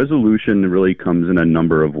the resolution really comes in a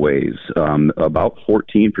number of ways. About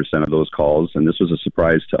 14% of those calls, and this was a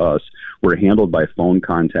surprise to us, were handled by phone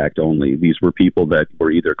contact only. These were people that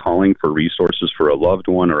were either calling for resources for a loved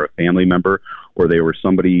one or a family member, or they were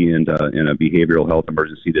somebody in a behavioral health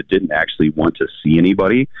emergency that didn't actually want to see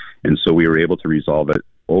anybody. And so we were able to resolve it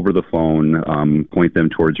over the phone, point them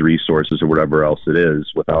towards resources or whatever else it is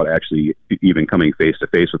without actually even coming face to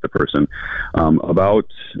face with the person. About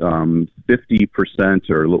 50%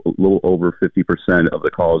 or a little over 50% of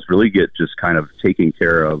the calls really get just kind of taken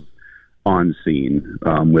care of on scene,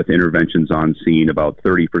 with interventions on scene. About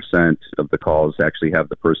 30% of the calls actually have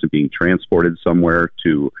the person being transported somewhere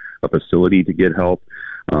to a facility to get help.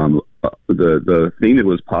 The thing that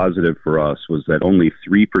was positive for us was that only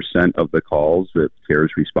 3% of the calls that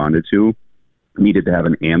CARES responded to needed to have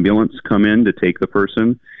an ambulance come in to take the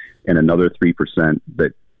person, and another 3%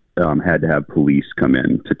 that had to have police come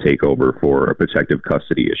in to take over for a protective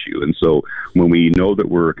custody issue. And so when we know that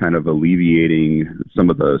we're kind of alleviating some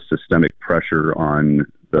of the systemic pressure on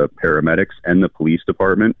the paramedics and the police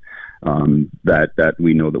department, that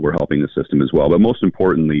we know that we're helping the system as well. But most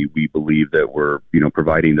importantly, we believe that we're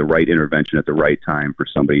providing the right intervention at the right time for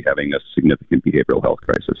somebody having a significant behavioral health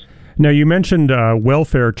crisis. Now, you mentioned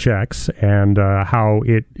welfare checks and how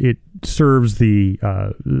it serves the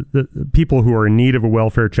people who are in need of a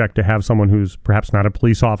welfare check to have someone who's perhaps not a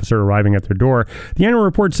police officer arriving at their door. The annual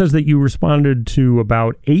report says that you responded to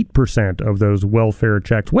about 8% of those welfare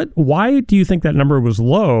checks. Why do you think that number was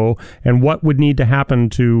low, and what would need to happen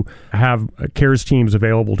to have CARES teams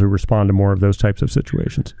available to respond to more of those types of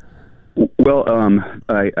situations? Well,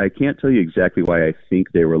 I can't tell you exactly why I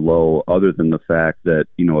think they were low, other than the fact that,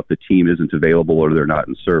 if the team isn't available or they're not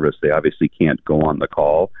in service, they obviously can't go on the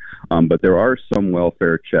call. But there are some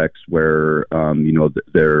welfare checks where,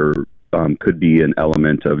 there could be an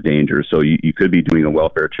element of danger. So you could be doing a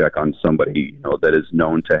welfare check on somebody, that is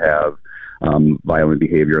known to have violent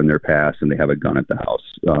behavior in their past, and they have a gun at the house.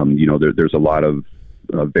 There's a lot of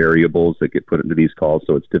variables that get put into these calls,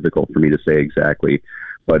 so it's difficult for me to say exactly.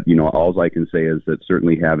 But, all I can say is that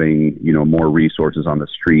certainly having, more resources on the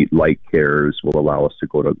street like CARES will allow us to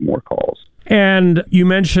go to more calls. And you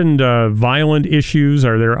mentioned violent issues.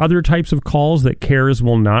 Are there other types of calls that CARES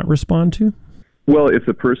will not respond to? Well, if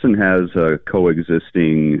the person has a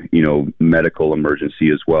coexisting, medical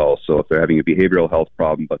emergency as well. So if they're having a behavioral health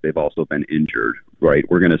problem, but they've also been injured, right,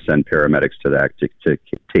 we're going to send paramedics to that to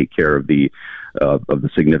take care of the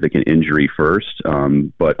significant injury first.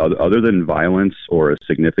 But other than violence or a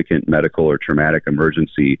significant medical or traumatic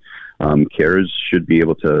emergency, CARES should be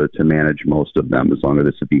able to manage most of them as long as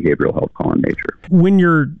it's a behavioral health call in nature. When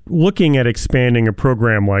you're looking at expanding a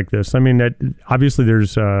program like this, I mean, that obviously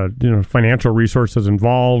there's financial resources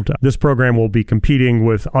involved. This program will be competing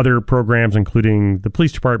with other programs, including the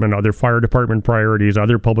police department, other fire department priorities,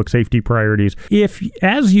 other public safety priorities.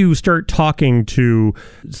 As you start talking to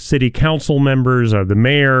city council members, the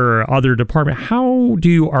mayor, or other department, how do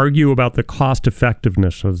you argue about the cost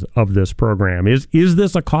effectiveness of this program? Is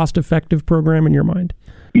this a cost effective program in your mind?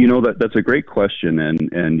 That's a great question,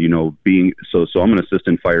 and being so I'm an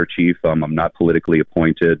assistant fire chief. I'm not politically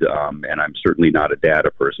appointed, and I'm certainly not a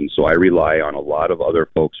data person. So I rely on a lot of other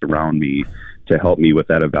folks around me to help me with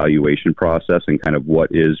that evaluation process and kind of what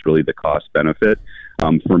is really the cost benefit.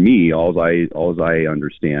 For me, all I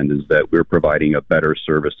understand is that we're providing a better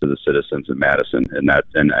service to the citizens in Madison, and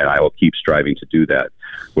I will keep striving to do that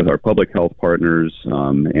with our public health partners,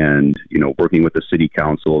 and working with the city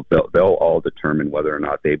council. They'll all determine whether or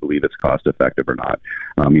not they believe it's cost effective or not.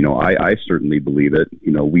 I certainly believe it.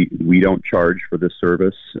 We don't charge for this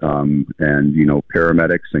service, and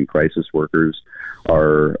paramedics and crisis workers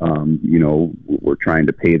are, we're trying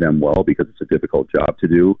to pay them well because it's a difficult job to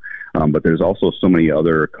do. But there's also so many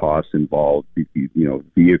other costs involved,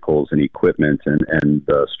 vehicles and equipment and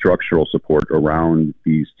structural support around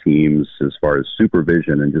these teams as far as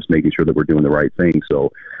supervision and just making sure that we're doing the right thing.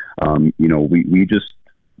 So, we just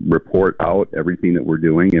report out everything that we're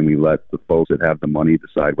doing, and we let the folks that have the money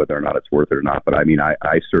decide whether or not it's worth it or not. But I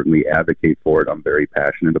certainly advocate for it. I'm very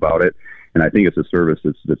passionate about it. And I think it's a service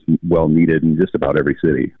that's well needed in just about every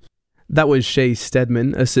city. That was Shay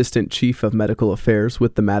Stedman, Assistant Chief of Medical Affairs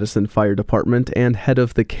with the Madison Fire Department and head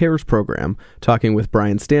of the CARES program, talking with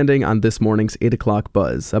Brian Standing on this morning's 8 o'clock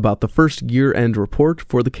buzz about the first year-end report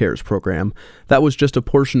for the CARES program. That was just a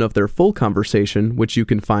portion of their full conversation, which you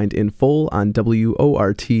can find in full on WORTFM.org.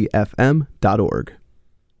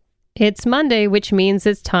 It's Monday, which means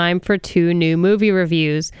it's time for 2 new movie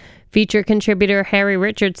reviews. Feature contributor Harry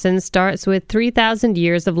Richardson starts with 3,000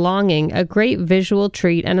 Years of Longing, a great visual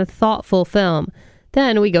treat and a thoughtful film.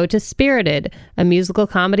 Then we go to Spirited, a musical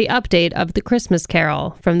comedy update of The Christmas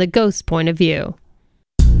Carol, from the ghost's point of view.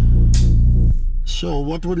 So,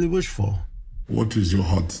 what will you wish for? What is your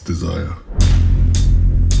heart's desire?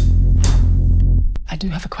 I do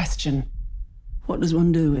have a question. What does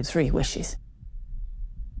one do with 3 wishes?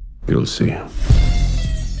 You'll see.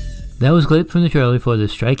 That was a clip from the trailer for the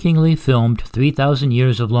strikingly filmed 3,000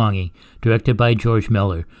 Years of Longing, directed by George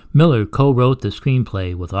Miller. Miller co-wrote the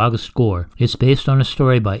screenplay with August Gore. It's based on a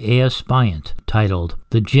story by A.S. Bryant titled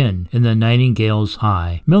The Djinn in the Nightingale's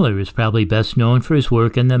Eye. Miller is probably best known for his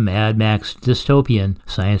work in the Mad Max dystopian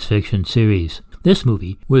science fiction series. This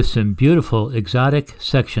movie, with some beautiful exotic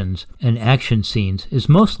sections and action scenes, is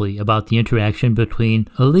mostly about the interaction between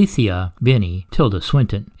Alethea Binnie, Tilda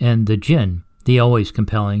Swinton, and the Djinn, the always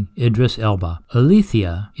compelling Idris Elba.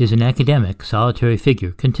 Alethea is an academic, solitary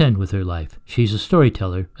figure content with her life. She's a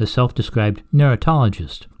storyteller, a self-described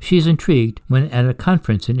narratologist. She's intrigued when at a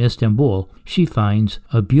conference in Istanbul, she finds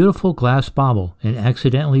a beautiful glass bauble and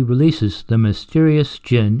accidentally releases the mysterious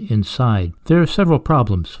djinn inside. There are several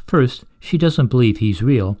problems. First, she doesn't believe he's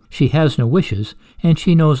real, she has no wishes, and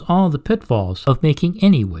she knows all the pitfalls of making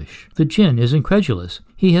any wish. The djinn is incredulous.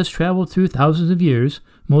 He has traveled through thousands of years,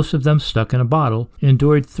 most of them stuck in a bottle,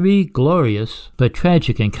 endured 3 glorious but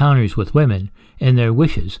tragic encounters with women and their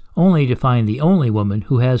wishes, only to find the only woman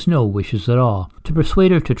who has no wishes at all. To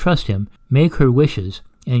persuade her to trust him, make her wishes,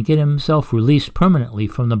 and get himself released permanently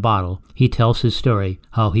from the bottle, he tells his story,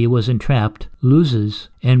 how he was entrapped, loses,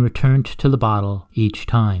 and returned to the bottle each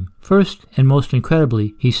time. First, and most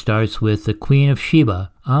incredibly, he starts with the Queen of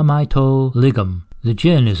Sheba, Amito Ligam. The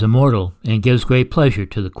djinn is immortal and gives great pleasure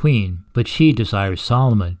to the queen, but she desires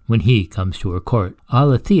Solomon when he comes to her court.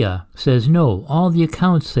 Alethea says no, all the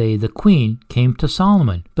accounts say the queen came to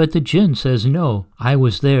Solomon, but the djinn says no, I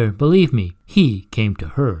was there, believe me, he came to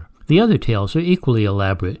her. The other tales are equally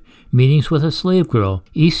elaborate, meetings with a slave girl,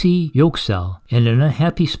 Isi Yoksel, and an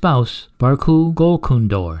unhappy spouse, Barku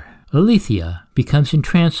Golkundor. Alethea becomes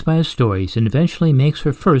entranced by his stories and eventually makes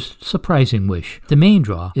her first surprising wish. The main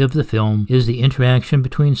draw of the film is the interaction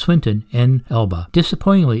between Swinton and Elba.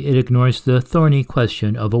 Disappointingly, it ignores the thorny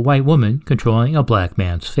question of a white woman controlling a black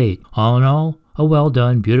man's fate. All in all, a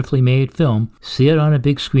well-done, beautifully made film. See it on a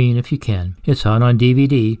big screen if you can. It's out on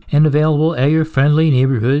DVD and available at your friendly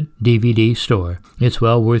neighborhood DVD store. It's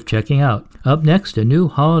well worth checking out. Up next, a new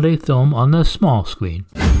holiday film on the small screen.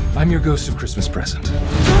 I'm your ghost of Christmas present.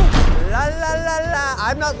 La la la la,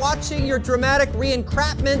 I'm not watching your dramatic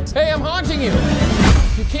re-entrapment. Hey, I'm haunting you.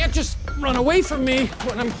 You can't just run away from me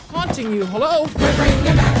when I'm haunting you. Hello? We're bringing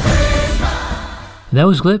back Christmas. That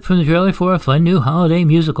was a clip from the trailer for a fun new holiday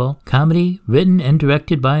musical comedy written and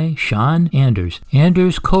directed by Sean Anders.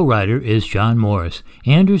 Anders' co-writer is John Morris.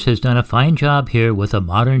 Anders has done a fine job here with a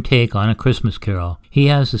modern take on A Christmas Carol. He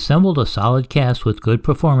has assembled a solid cast with good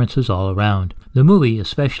performances all around. The movie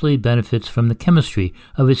especially benefits from the chemistry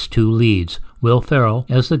of its two leads, Will Ferrell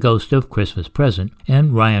as the ghost of Christmas Present,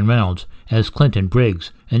 and Ryan Reynolds as Clinton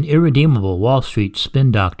Briggs, an irredeemable Wall Street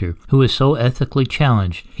spin doctor who is so ethically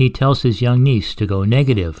challenged he tells his young niece to go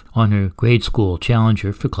negative on her grade school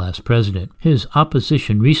challenger for class president. His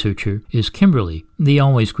opposition researcher is Kimberly, the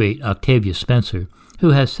always great Octavia Spencer,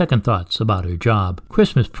 who has second thoughts about her job.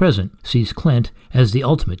 Christmas Present sees Clint as the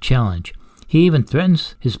ultimate challenge. He even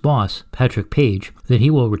threatens his boss, Patrick Page, that he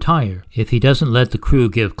will retire if he doesn't let the crew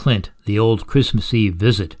give Clint the old Christmas Eve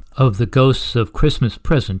visit. Of the ghosts of Christmas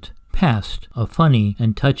Present, past, a funny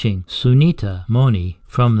and touching Sunita Moni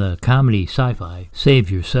from the comedy sci-fi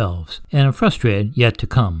Save Yourselves, and a frustrated yet to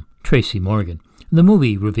come Tracy Morgan. The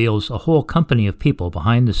movie reveals a whole company of people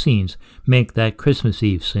behind the scenes make that Christmas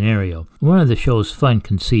Eve scenario. One of the show's fun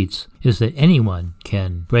conceits is that anyone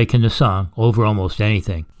can break into song over almost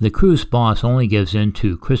anything. The crew's boss only gives in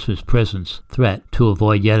to Christmas Present's threat to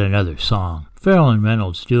avoid yet another song. Ferrell and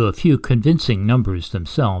Reynolds do a few convincing numbers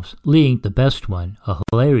themselves, leading the best one, a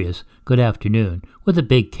hilarious Good Afternoon, with a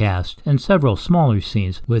big cast and several smaller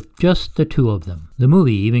scenes with just the two of them. The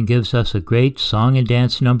movie even gives us a great song and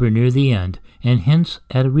dance number near the end and hints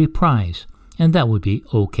at a reprise, and that would be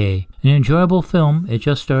okay. An enjoyable film. It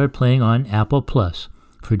just started playing on Apple Plus.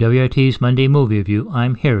 For WRT's Monday Movie Review,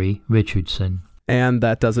 I'm Harry Richardson. And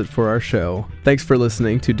that does it for our show. Thanks for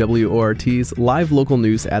listening to WORT's live local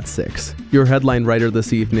news at 6. Your headline writer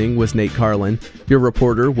this evening was Nate Carlin. Your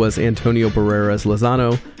reporter was Antonio Barreras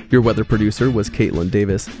Lozano. Your weather producer was Caitlin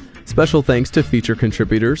Davis. Special thanks to feature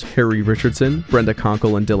contributors Harry Richardson, Brenda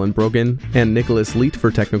Conkle and Dylan Brogan, and Nicholas Leet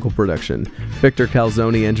for technical production. Victor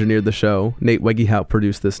Calzoni engineered the show, Nate Wegehout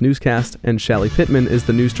produced this newscast, and Shallie Pittman is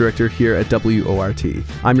the news director here at WORT.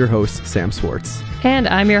 I'm your host, Sam Swartz. And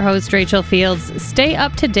I'm your host, Rachel Fields. Stay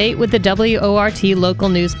up to date with the WORT Local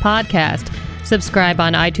News Podcast. Subscribe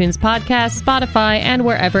on iTunes Podcasts, Spotify, and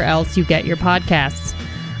wherever else you get your podcasts.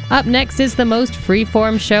 Up next is the most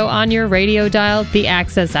free-form show on your radio dial, The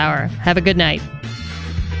Access Hour. Have a good night.